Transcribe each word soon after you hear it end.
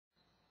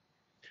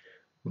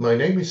My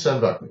name is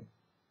Sam Vaknin.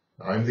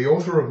 I'm the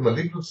author of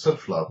Malignant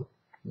Self-Love,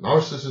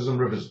 Narcissism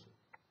Revisited.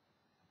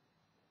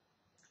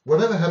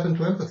 Whatever happened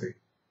to empathy?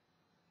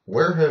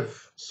 Where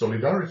have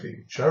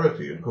solidarity,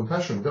 charity, and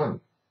compassion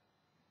gone?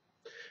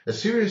 A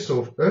series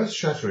of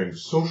earth-shattering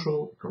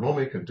social,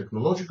 economic, and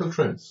technological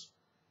trends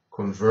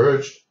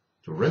converged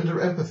to render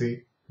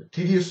empathy a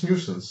tedious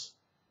nuisance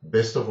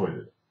best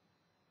avoided.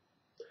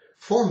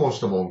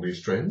 Foremost among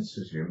these trends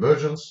is the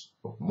emergence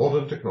of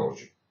modern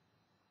technology.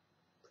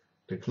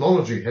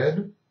 Technology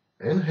had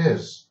and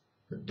has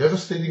a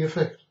devastating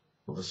effect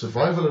on the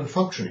survival and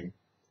functioning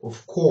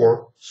of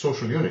core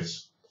social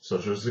units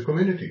such as the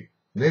community,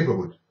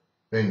 neighborhood,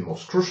 and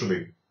most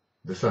crucially,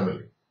 the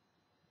family.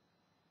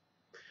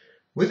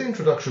 With the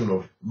introduction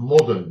of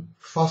modern,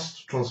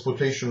 fast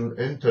transportation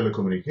and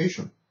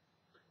telecommunication,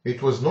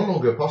 it was no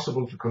longer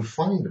possible to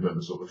confine the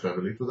members of the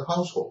family to the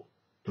household,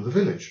 to the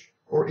village,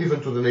 or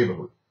even to the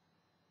neighborhood.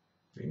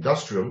 The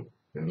industrial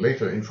and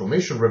later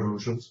information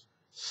revolutions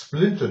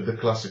splintered the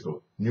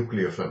classical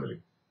nuclear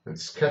family and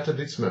scattered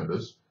its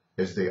members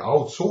as they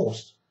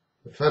outsourced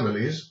the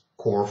family's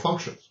core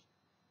functions.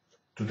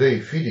 Today,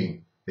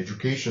 feeding,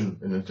 education,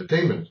 and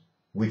entertainment,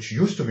 which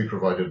used to be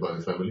provided by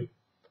the family,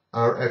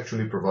 are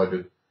actually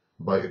provided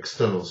by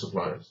external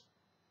suppliers.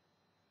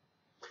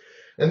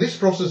 And this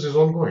process is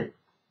ongoing.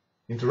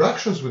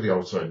 Interactions with the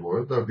outside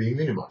world are being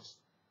minimized.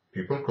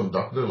 People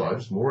conduct their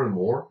lives more and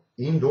more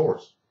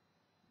indoors.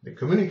 They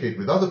communicate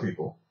with other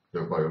people,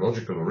 their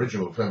biological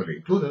original family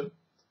included,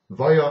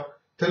 via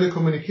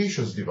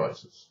telecommunications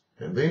devices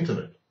and the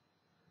internet.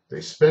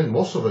 They spend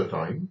most of their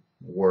time,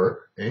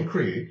 work, and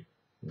create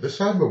in the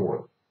cyber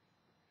world.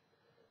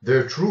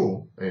 Their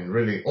true and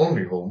really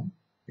only home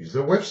is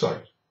their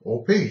website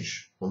or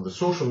page on the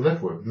social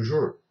network du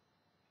jour.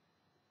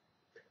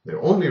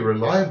 Their only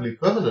reliably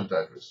permanent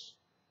address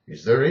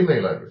is their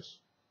email address.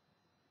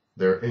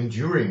 Their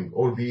enduring,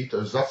 albeit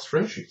ersatz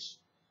friendships,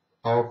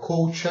 are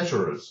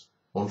co-chatterers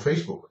on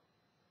Facebook.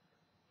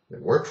 They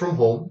work from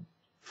home,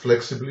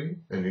 flexibly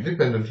and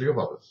independently of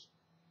others.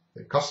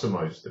 They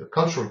customize their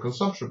cultural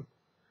consumption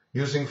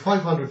using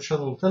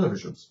 500-channel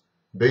televisions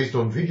based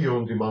on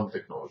video-on-demand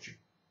technology.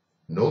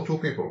 No two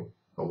people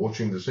are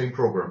watching the same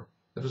program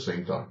at the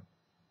same time.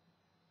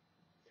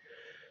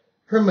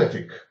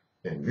 Hermetic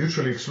and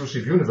mutually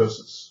exclusive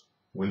universes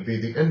will be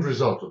the end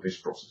result of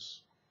this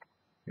process.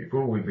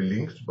 People will be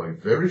linked by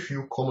very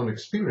few common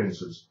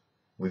experiences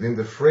within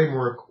the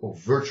framework of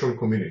virtual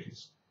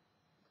communities.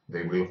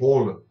 They will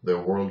hold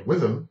their world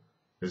with them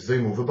as they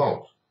move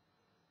about.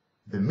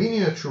 The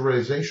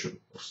miniaturization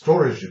of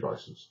storage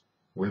devices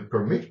will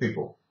permit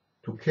people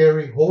to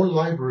carry whole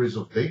libraries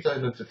of data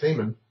and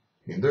entertainment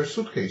in their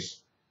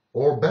suitcase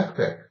or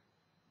backpack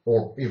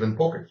or even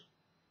pocket.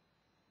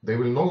 They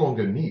will no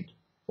longer need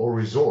or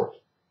resort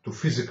to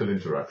physical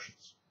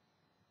interactions.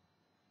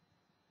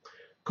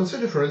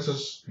 Consider, for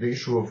instance, the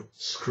issue of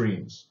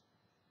screens.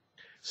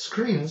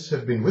 Screens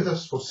have been with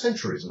us for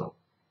centuries now.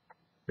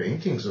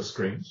 Paintings are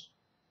screens.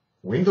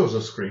 Windows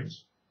are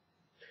screens.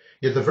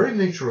 Yet the very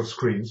nature of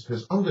screens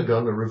has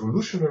undergone a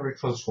revolutionary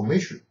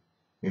transformation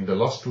in the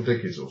last 2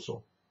 decades or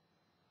so.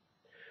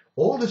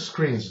 All the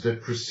screens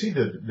that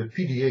preceded the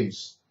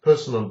PDAs,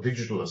 personal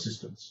digital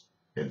assistants,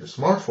 and the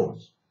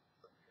smartphones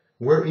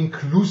were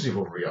inclusive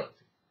of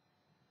reality.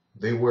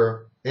 They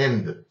were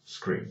end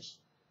screens,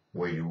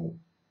 where you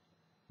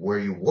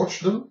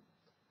watched them,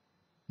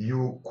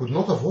 you could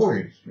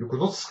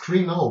not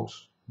screen out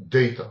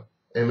data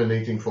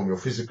emanating from your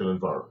physical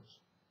environment.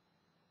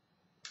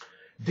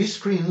 These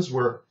screens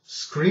were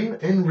screen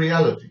and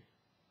reality,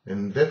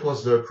 and that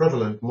was their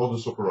prevalent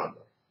modus operandi.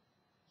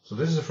 So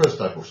this is the first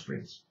type of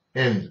screens,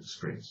 end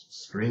screens,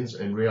 screens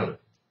and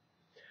reality.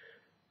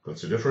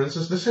 Consider, for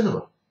instance, the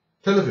cinema,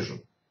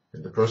 television,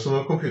 and the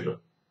personal computer.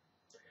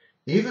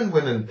 Even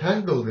when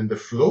entangled in the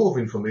flow of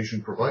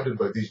information provided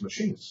by these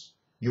machines,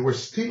 you were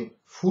still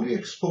fully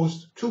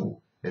exposed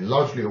to and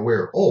largely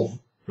aware of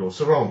your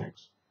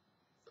surroundings.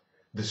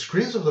 The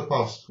screens of the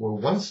past were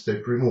one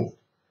step removed.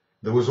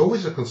 There was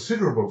always a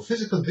considerable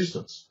physical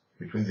distance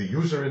between the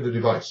user and the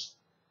device,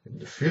 and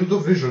the field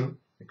of vision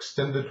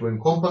extended to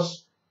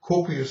encompass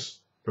copious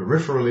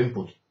peripheral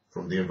input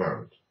from the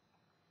environment.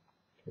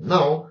 And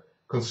now,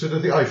 consider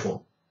the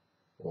iPhone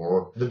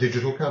or the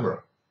digital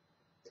camera.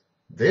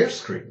 Their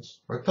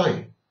screens are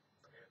tiny,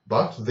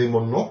 but they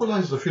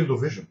monopolize the field of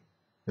vision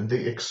and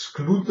they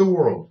exclude the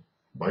world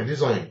by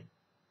design.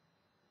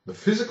 The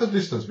physical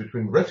distance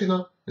between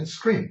retina and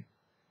screen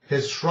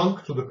has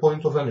shrunk to the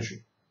point of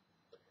vanishing.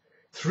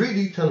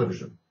 3D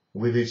television,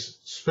 with its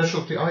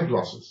specialty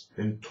eyeglasses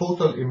and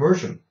total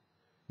immersion,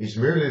 is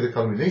merely the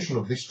culmination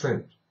of this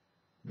trend,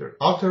 their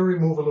utter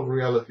removal of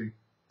reality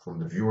from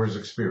the viewer's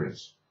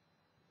experience.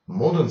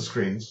 Modern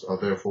screens are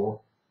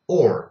therefore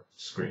or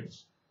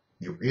screens.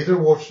 You either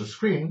watch the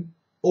screen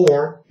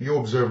or you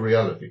observe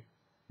reality.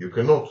 You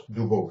cannot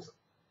do both.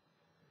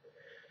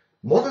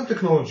 Modern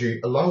technology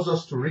allows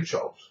us to reach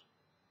out,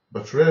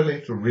 but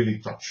rarely to really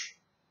touch.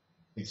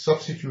 It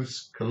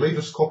substitutes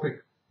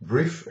kaleidoscopic,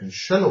 brief and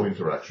shallow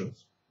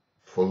interactions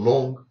for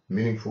long,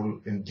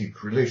 meaningful, and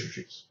deep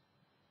relationships.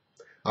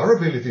 Our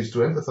abilities to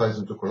empathize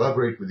and to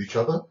collaborate with each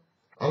other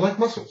are like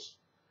muscles.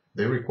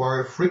 They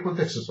require frequent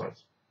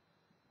exercise.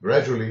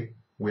 Gradually,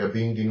 we are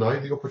being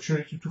denied the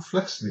opportunity to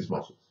flex these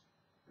muscles,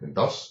 and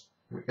thus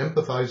we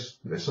empathize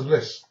less and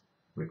less.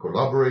 We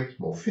collaborate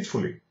more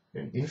fitfully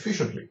and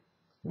inefficiently.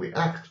 We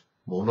act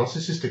more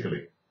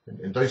narcissistically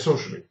and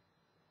antisocially.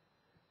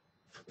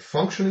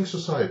 Functioning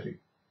society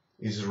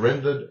is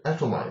rendered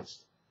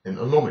atomized and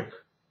anomic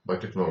by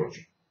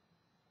technology.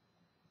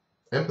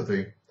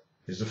 Empathy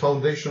is the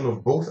foundation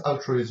of both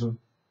altruism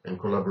and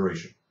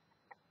collaboration.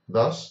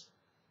 Thus,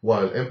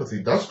 while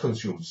empathy does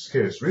consume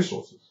scarce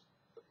resources,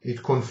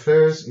 it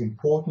confers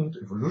important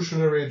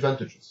evolutionary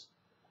advantages,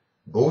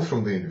 both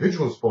from the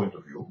individual's point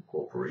of view,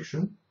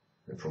 cooperation,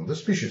 and from the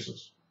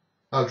species',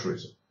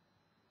 altruism.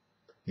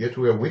 Yet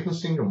we are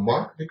witnessing a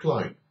marked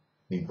decline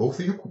in both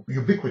the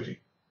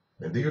ubiquity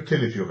and the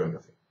utility of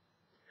empathy.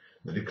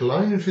 The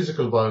decline in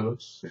physical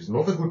violence is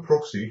not a good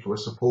proxy to a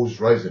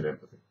supposed rise in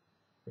empathy.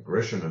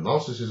 Aggression and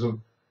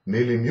narcissism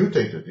merely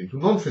mutated into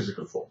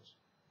non-physical forms,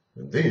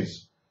 and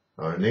these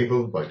are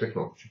enabled by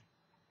technology.